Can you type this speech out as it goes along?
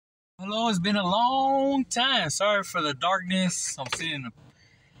Hello, it's been a long time. Sorry for the darkness. I'm sitting in an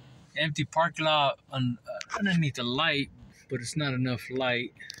empty parking lot underneath the light, but it's not enough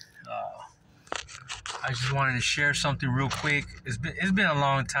light. I just wanted to share something real quick. It's been a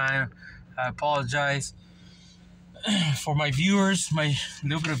long time. I apologize for my viewers, my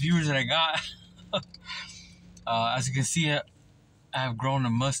little bit of viewers that I got. As you can see, I have grown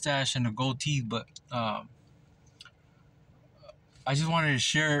a mustache and a goatee, but I just wanted to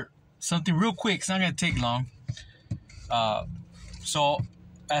share something real quick. It's not going to take long. So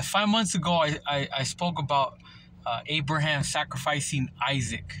 5 months ago, I spoke about Abraham sacrificing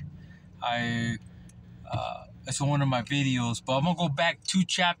Isaac. It's one of my videos, but I'm going to go back 2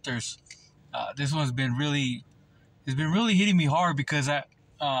 chapters. This one's been really hitting me hard because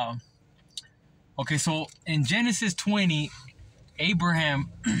okay, so in Genesis 20,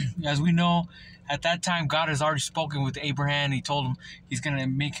 Abraham, as we know, at that time, God has already spoken with Abraham. He told him he's going to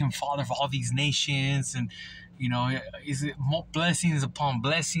make him father of all these nations. And, is it blessings upon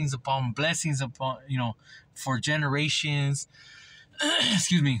blessings upon blessings upon, for generations.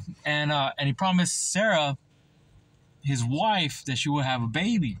 Excuse me. And he promised Sarah, his wife, that she would have a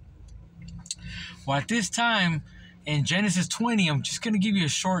baby. Well, at this time, in Genesis 20, I'm just going to give you a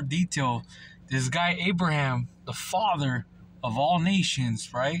short detail. This guy, Abraham, the father of all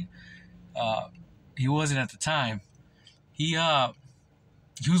nations, right? He wasn't at the time. He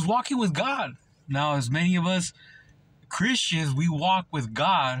was walking with God. Now, as many of us Christians, we walk with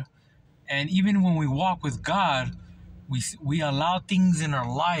God, and even when we walk with God, we allow things in our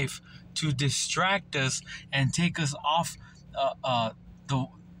life to distract us and take us off the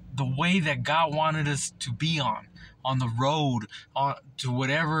way that God wanted us to be on the road, to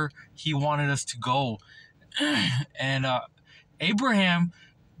whatever He wanted us to go. And Abraham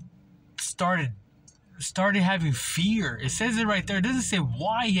started having fear. It says it right there. It doesn't say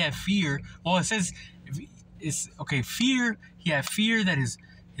why he had fear. Well, it says fear. He had fear that his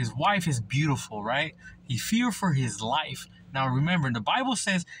wife is beautiful, right? He feared for his life. Now remember, the Bible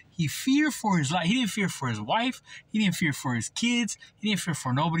says he feared for his life. He didn't fear for his wife. He didn't fear for his kids. He didn't fear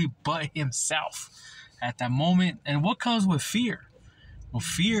for nobody but himself at that moment. And what comes with fear? Well,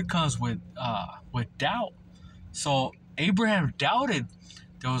 fear comes with doubt. So Abraham doubted.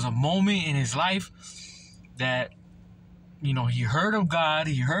 There was a moment in his life that, he heard of God,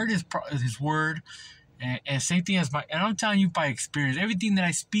 he heard his word, and same thing as and I'm telling you by experience, everything that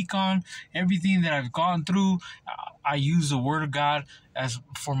I speak on, everything that I've gone through, I use the word of God as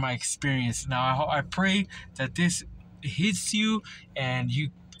for my experience. Now, I pray that this hits you and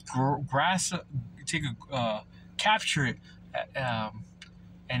you capture it,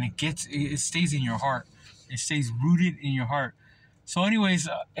 and it stays in your heart. It stays rooted in your heart. So anyways,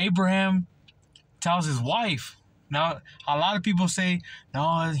 Abraham tells his wife. Now, a lot of people say,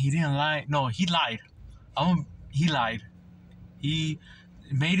 no, he didn't lie. No, he lied. He lied. He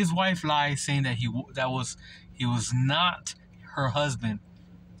made his wife lie, saying that he was not her husband.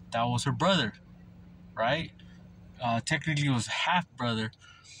 That was her brother, right? Technically, it was half brother,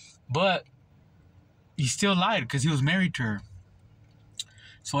 but he still lied because he was married to her.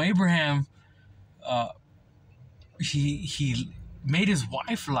 So Abraham, he made his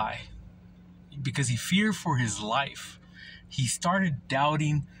wife lie because he feared for his life. He started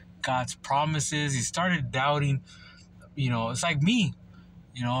doubting God's promises. He started doubting, it's like me.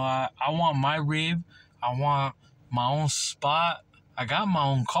 I want my rib. I want my own spot. I got my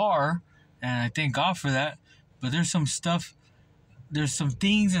own car, and I thank God for that. But there's some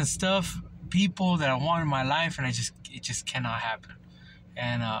things and stuff, people that I want in my life, and it just cannot happen.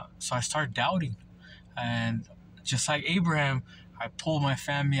 And so I start doubting. And just like Abraham, I pulled my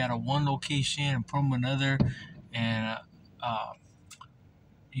family out of one location and put them in another, and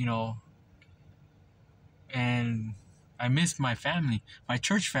and I miss my family, my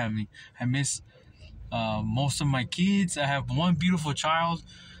church family. I miss most of my kids. I have one beautiful child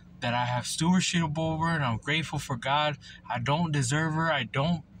that I have stewardship over, and I'm grateful for God. I don't deserve her.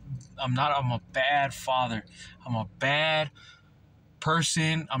 I'm a bad father. I'm a bad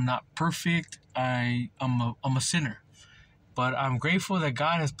person. I'm not perfect. I'm a sinner. But I'm grateful that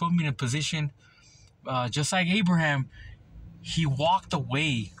God has put me in a position, just like Abraham, he walked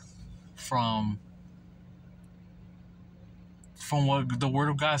away from what the word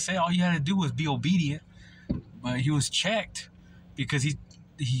of God said. All you had to do was be obedient. But he was checked because he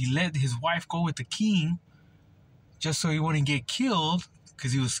let his wife go with the king just so he wouldn't get killed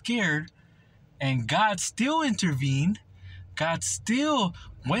because he was scared. And God still intervened. God still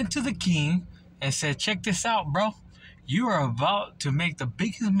went to the king and said, check this out, bro. you are about to make the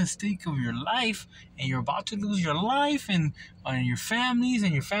biggest mistake of your life, and you're about to lose your life and your families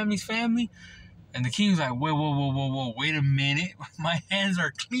and your family's family. And the king's like, whoa, whoa, whoa, whoa, whoa, wait a minute. My hands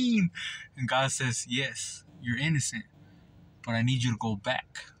are clean. And God says, yes, you're innocent, but I need you to go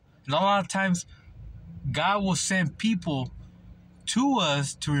back. And a lot of times, God will send people to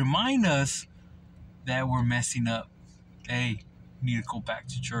us to remind us that we're messing up. Hey, you need to go back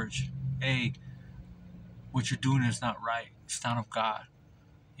to church. Hey, what you're doing is not right. It's not of God,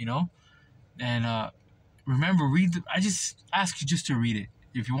 you know? And remember, I just ask you just to read it.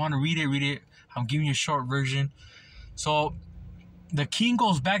 If you want to read it, read it. I'm giving you a short version. So the king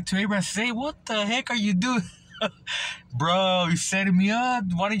goes back to Abraham and says, hey, what the heck are you doing? Bro, you're setting me up.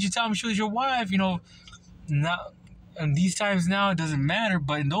 Why didn't you tell me she was your wife? You know, now, and these times now it doesn't matter.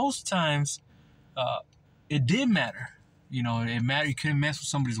 But in those times, it did matter. You know, it mattered. You couldn't mess with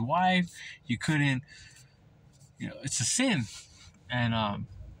somebody's wife. You couldn't, you know, it's a sin. And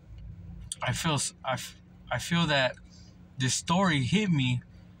I feel that this story hit me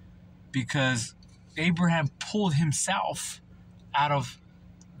because Abraham pulled himself out of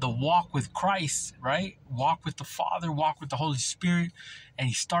the walk with Christ, right? Walk with the Father, walk with the Holy Spirit, and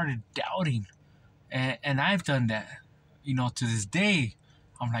he started doubting. And I've done that, you know, to this day.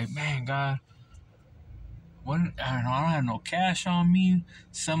 I'm like, man, God, I don't have no cash on me.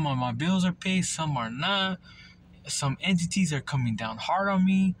 Some of my bills are paid, some are not. Some entities are coming down hard on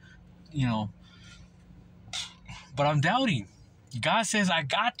me, you know. But I'm doubting. God says, I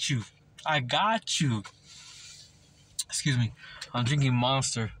got you. I got you. Excuse me. I'm drinking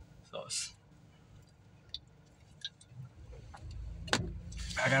Monster. So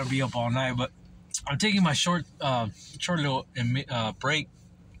I gotta be up all night. But I'm taking my short little break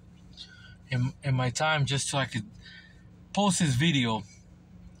in my time just so I could post this video.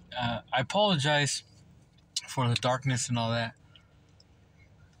 I apologize for the darkness and all that.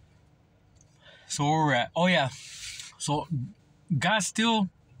 So where we're at. Oh yeah. So God still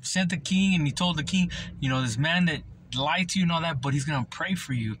sent the king, and he told the king, you know, this man that lied to you and all that, but he's gonna pray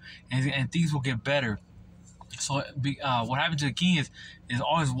for you, and things will get better. So what happened to the king is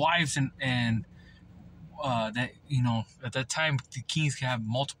all his wives and that, you know, at that time the kings can have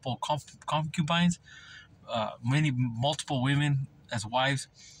multiple concubines, multiple women as wives.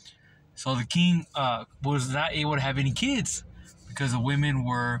 So the king was not able to have any kids because the women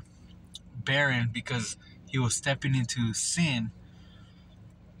were barren because he was stepping into sin.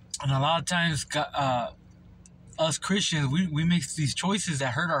 And a lot of times, us Christians, we make these choices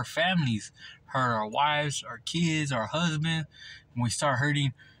that hurt our families, hurt our wives, our kids, our husband, and we start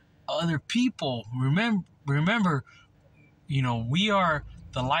hurting other people. Remember, you know, we are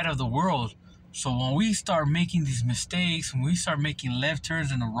the light of the world. So when we start making these mistakes, when we start making left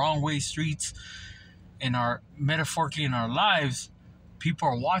turns in the wrong way streets, metaphorically in our lives, people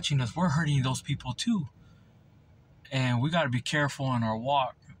are watching us. We're hurting those people too. And we got to be careful in our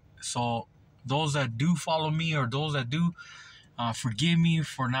walk. So those that do follow me, or those that do, forgive me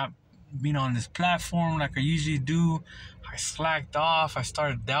for not being on this platform like I usually do. I slacked off. I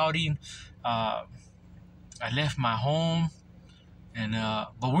started doubting. I left my home. And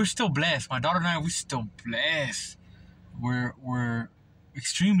but we're still blessed. My daughter and I, we're still blessed. We're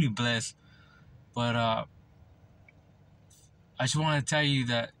extremely blessed. But I just want to tell you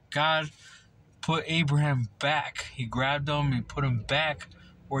that God put Abraham back. He grabbed him and put him back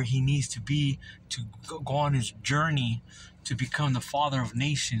where he needs to be to go on his journey to become the father of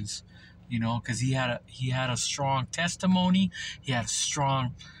nations. You know, because he had a strong testimony. He had a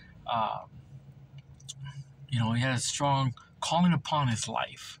strong, he had a strong calling upon his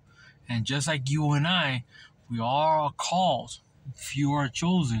life. And just like you and I, we all are called. Few are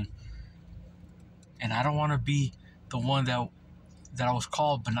chosen. And I don't want to be the one that I was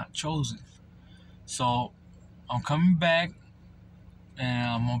called but not chosen. So I'm coming back, and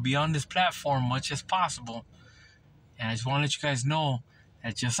I'm going to be on this platform much as possible. And I just want to let you guys know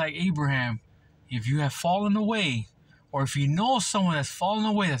that just like Abraham, if you have fallen away, or if you know someone that's fallen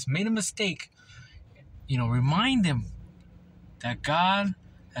away, that's made a mistake, remind them that God,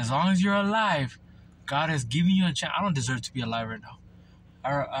 as long as you're alive, God has given you a chance. I don't deserve to be alive right now.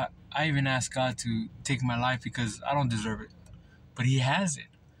 I even asked God to take my life because I don't deserve it. But he has it.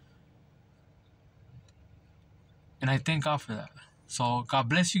 And I thank God for that. So God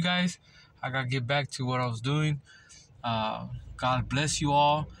bless you guys. I got to get back to what I was doing. God bless you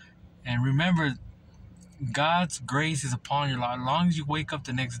all. And remember, God's grace is upon your life. As long as you wake up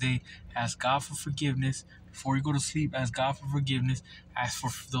the next day, ask God for forgiveness. Before you go to sleep, ask God for forgiveness. Ask for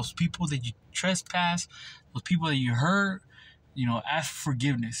those people that you trespass, those people that you hurt, ask for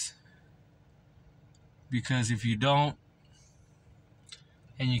forgiveness. Because if you don't,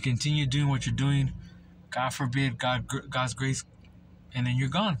 and you continue doing what you're doing, God forbid, God's grace, and then you're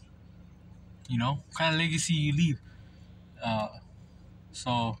gone. You know, what kind of legacy you leave.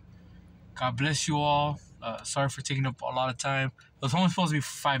 So, God bless you all. Sorry for taking up a lot of time. It was only supposed to be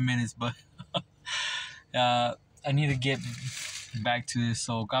 5 minutes, but I need to get back to this.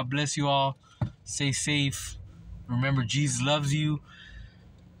 So, God bless you all. Stay safe. Remember, Jesus loves you.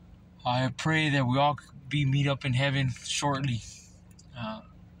 I pray that we all meet up in heaven shortly.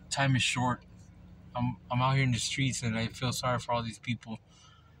 Time is short. I'm out here in the streets, and I feel sorry for all these people.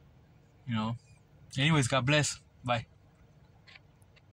 You know. Anyways, God bless. Bye.